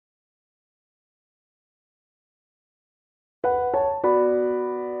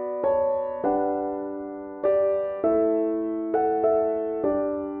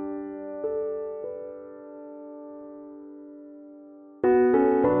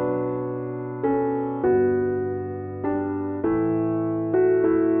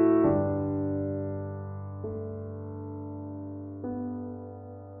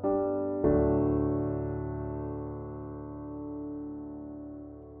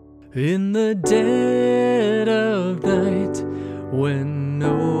In the dead of night, when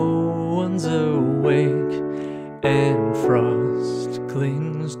no one's awake and frost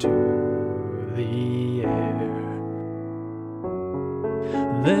clings to the air,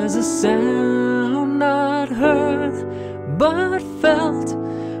 there's a sound not heard but felt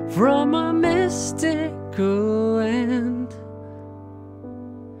from a mystical land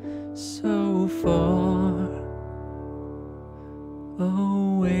so far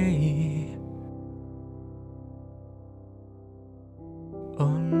away,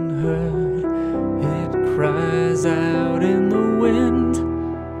 unheard. It cries out in the wind,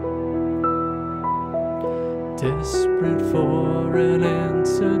 desperate for an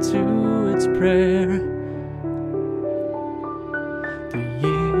answer to its prayer. The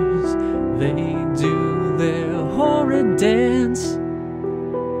years, they do their horrid dance,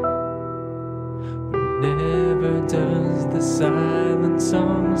 but never does the silent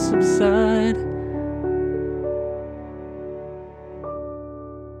song subside.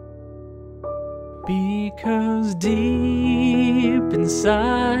 Because deep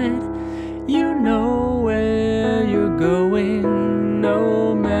inside, you know where you're going,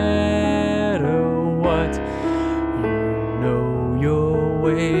 no matter what. You know your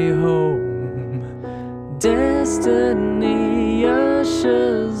way home. Destiny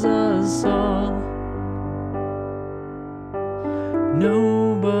ushers us all.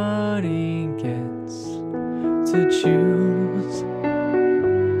 Nobody gets to choose.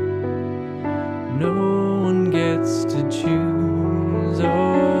 No one gets to choose.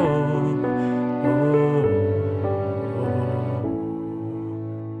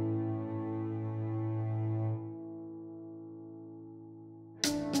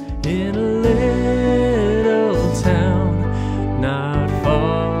 In a little town not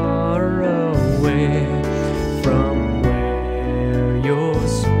far away from where your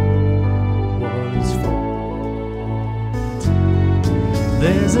soul was formed,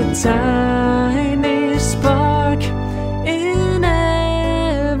 there's a tiny spark in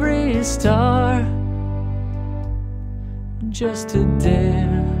every star, just to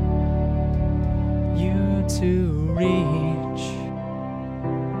dare you to reach.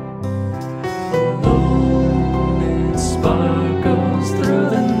 Alone it sparkles through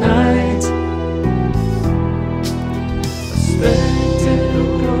the night, a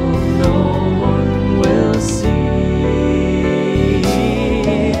spectacle no one will see.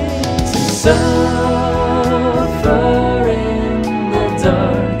 Suffer in the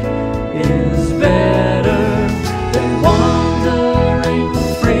dark is better than wandering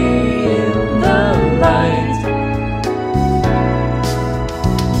free in the light.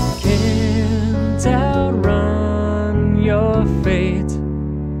 Can't outrun your fate,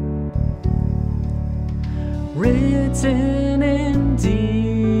 written in DNA.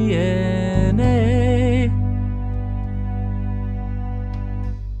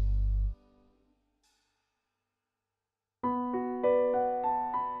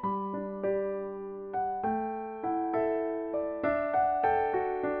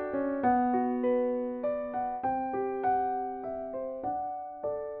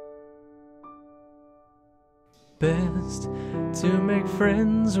 Best to make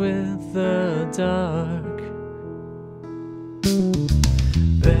friends with the dark.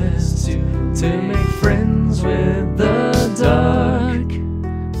 Best to make friends with